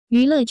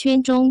娱乐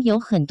圈中有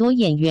很多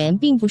演员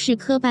并不是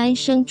科班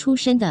生出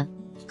身的，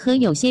可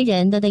有些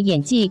人的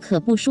演技可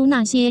不输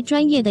那些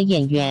专业的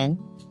演员，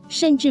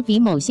甚至比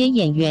某些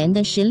演员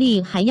的实力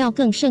还要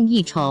更胜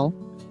一筹。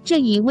这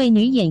一位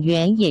女演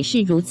员也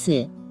是如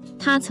此，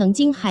她曾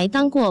经还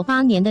当过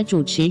8年的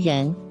主持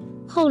人，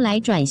后来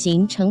转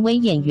型成为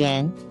演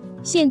员，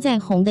现在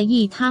红得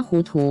一塌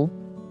糊涂。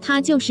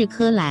她就是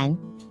柯蓝，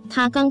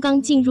她刚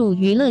刚进入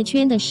娱乐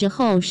圈的时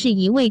候是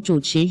一位主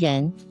持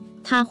人，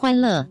她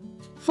欢乐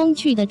风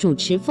趣的主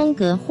持风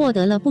格获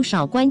得了不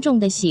少观众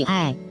的喜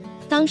爱。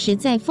当时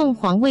在凤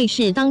凰卫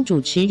视当主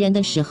持人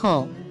的时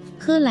候，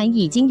柯蓝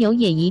已经有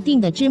也一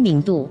定的知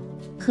名度，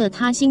可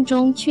她心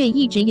中却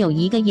一直有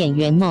一个演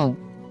员梦。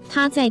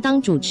她在当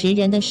主持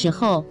人的时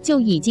候就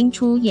已经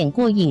出演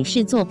过影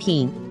视作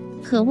品，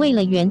可为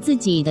了圆自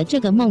己的这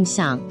个梦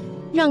想，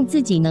让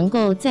自己能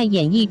够在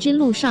演艺之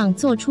路上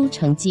做出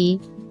成绩，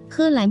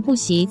柯蓝不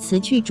惜辞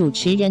去主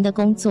持人的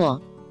工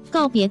作，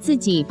告别自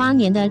己8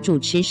年的主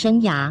持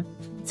生涯。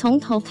从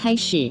头开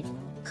始，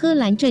柯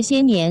蓝这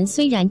些年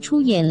虽然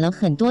出演了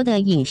很多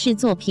的影视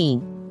作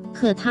品，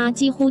可她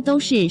几乎都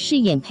是饰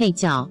演配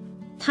角，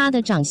她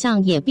的长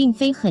相也并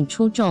非很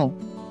出众，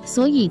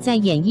所以在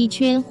演艺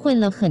圈混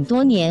了很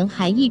多年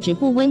还一直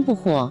不温不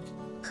火。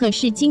可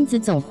是金子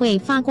总会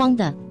发光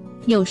的，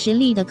有实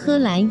力的柯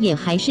蓝也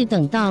还是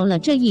等到了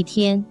这一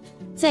天。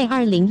在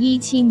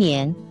2017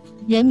年，《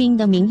人民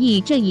的名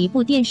义》这一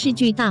部电视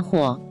剧大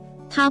火，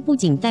她不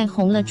仅带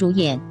红了主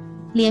演，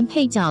连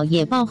配角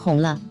也爆红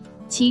了。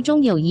其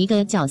中有一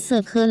个角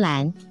色柯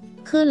蓝，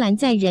柯蓝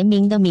在《人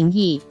民的名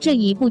义》这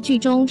一部剧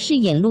中饰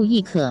演陆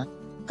亦可。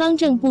刚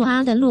正不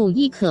阿的陆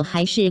亦可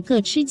还是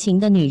个痴情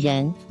的女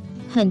人，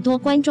很多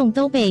观众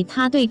都被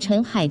她对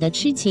陈海的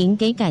痴情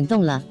给感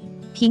动了。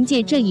凭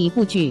借这一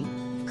部剧，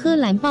柯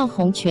蓝爆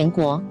红全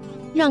国，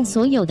让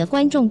所有的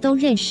观众都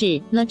认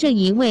识了这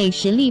一位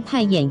实力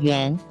派演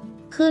员。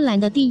柯蓝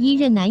的第一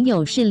任男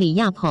友是李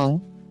亚鹏，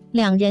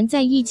两人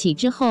在一起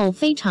之后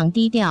非常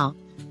低调，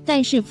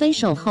但是分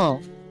手后，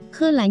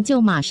柯蓝就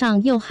马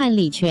上又和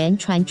李泉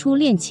传出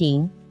恋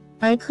情，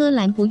而柯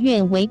蓝不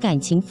愿为感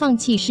情放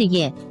弃事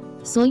业，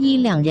所以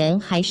两人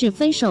还是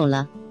分手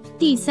了。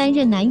第三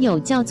任男友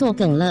叫做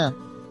耿乐，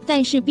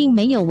但是并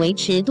没有维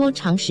持多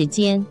长时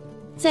间，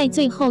在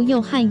最后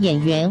又和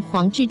演员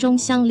黄志忠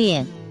相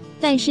恋，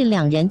但是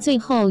两人最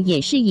后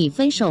也是以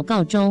分手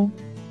告终。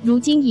如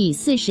今以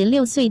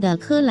46岁的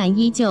柯蓝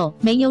依旧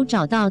没有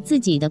找到自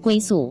己的归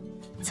宿。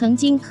曾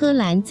经柯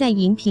蓝在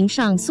荧屏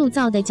上塑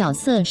造的角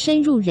色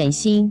深入人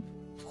心，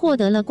获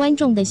得了观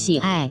众的喜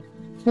爱。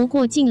不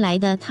过近来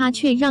的他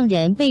却让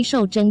人备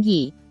受争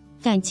议，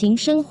感情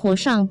生活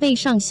上被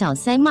上小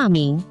三骂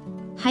名，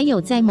还有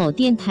在某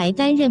电台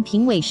担任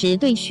评委时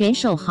对选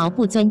手毫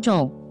不尊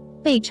重，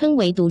被称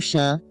为毒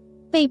舌，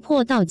被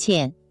迫道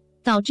歉，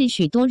导致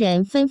许多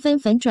人纷纷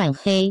粉转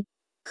黑。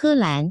柯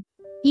蓝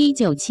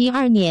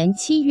1972年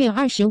7月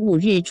25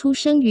日出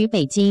生于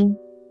北京，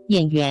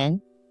演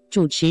员、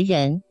主持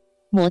人、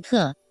模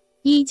特。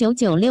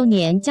1996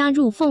年加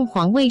入凤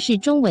凰卫视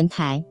中文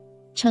台，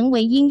成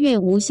为音乐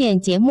无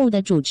线节目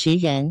的主持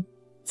人，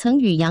曾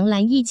与杨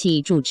澜一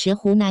起主持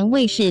湖南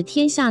卫视《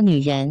天下女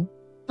人》。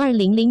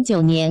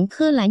2009年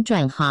柯蓝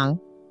转行，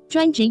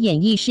专职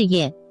演艺事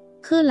业。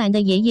柯蓝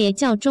的爷爷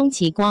叫钟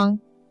其光，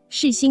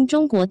是新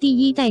中国第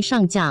一代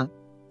上将，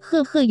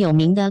赫赫有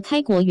名的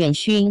开国元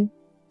勋，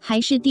还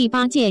是第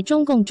8届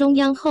中共中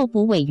央候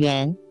补委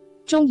员。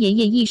钟爷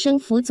爷一生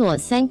辅佐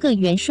3个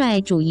元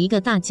帅主1个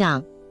大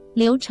将，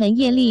流程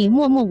业力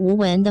默默无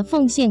闻地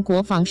奉献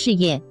国防事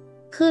业。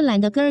柯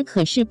蓝的根儿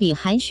可是比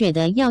韩雪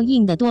的要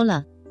硬得多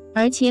了，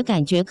而且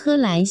感觉柯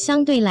蓝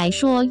相对来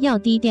说要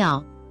低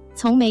调，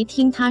从没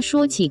听他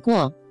说起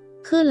过。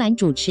柯蓝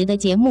主持的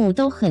节目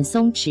都很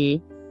松弛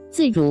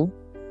自如，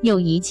有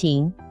怡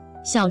情，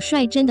小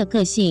率真的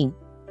个性，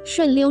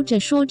顺溜着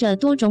说着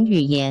多种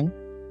语言，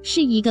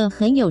是一个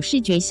很有视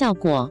觉效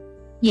果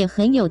也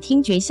很有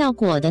听觉效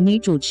果的女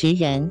主持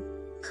人。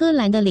柯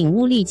蓝的领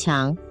悟力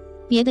强，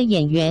别的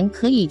演员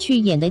可以去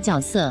演的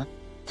角色，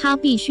她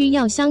必须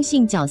要相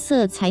信角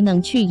色才能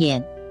去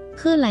演。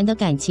柯蓝的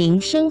感情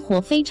生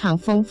活非常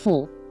丰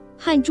富，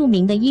和著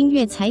名的音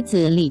乐才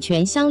子李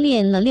泉相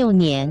恋了6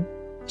年，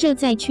这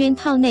在圈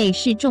套内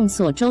是众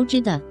所周知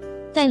的，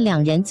但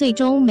两人最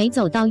终没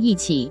走到一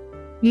起，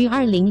于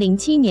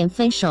2007年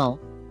分手。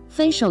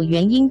分手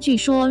原因据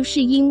说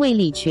是因为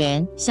李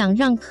泉想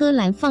让柯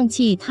蓝放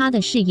弃他的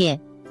事业，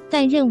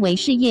但认为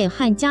事业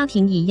和家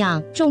庭一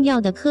样重要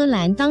的柯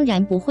蓝当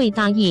然不会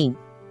答应。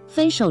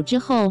分手之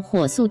后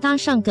火速搭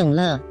上耿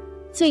乐，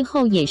最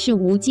后也是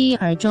无疾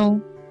而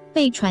终。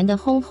被传得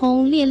轰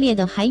轰烈烈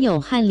的还有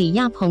和李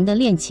亚鹏的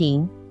恋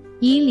情，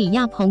以李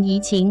亚鹏移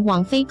情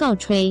王菲告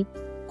吹。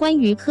关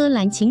于柯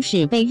蓝情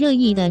史被热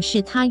议的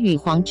是他与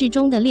黄志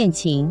忠的恋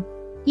情，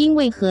因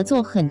为合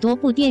作很多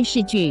部电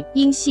视剧，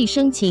因戏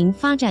生情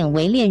发展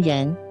为恋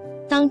人。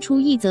当初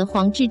一则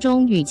黄志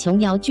忠与琼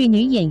瑶剧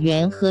女演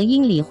员何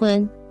英离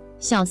婚，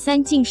小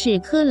三竟是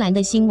柯蓝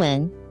的新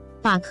闻，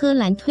把柯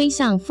蓝推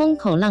向风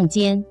口浪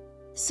尖。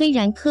虽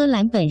然柯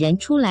蓝本人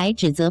出来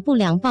指责不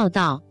良报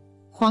道，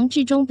黄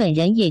志忠本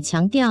人也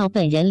强调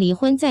本人离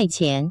婚在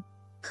前，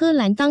柯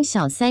蓝当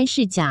小三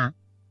是假，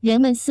人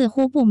们似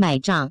乎不买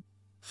账，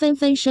纷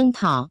纷声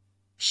讨。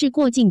事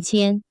过境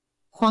迁，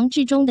黄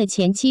志忠的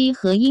前妻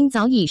何英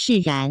早已释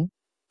然。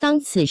当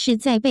此事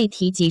再被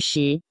提及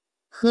时，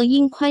何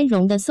英宽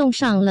容地送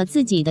上了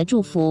自己的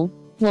祝福。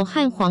我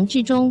和黄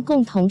志忠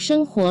共同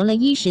生活了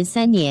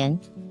13年，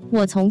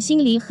我从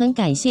心里很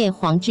感谢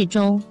黄志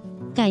忠，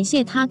感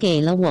谢他给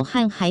了我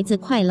和孩子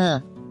快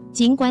乐。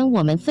尽管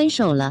我们分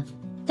手了，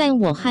但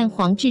我和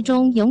黄志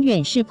忠永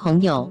远是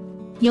朋友，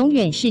永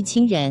远是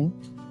亲人。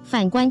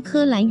反观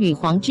柯蓝与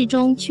黄志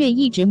忠却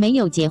一直没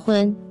有结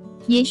婚，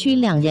也许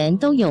两人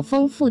都有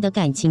丰富的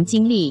感情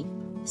经历，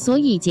所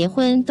以结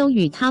婚都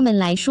与他们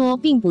来说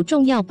并不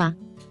重要吧。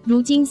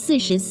如今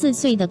44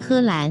岁的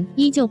柯蓝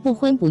依旧不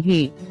婚不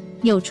育，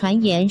有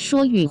传言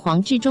说与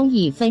黄志忠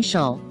已分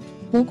手，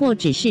不过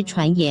只是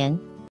传言。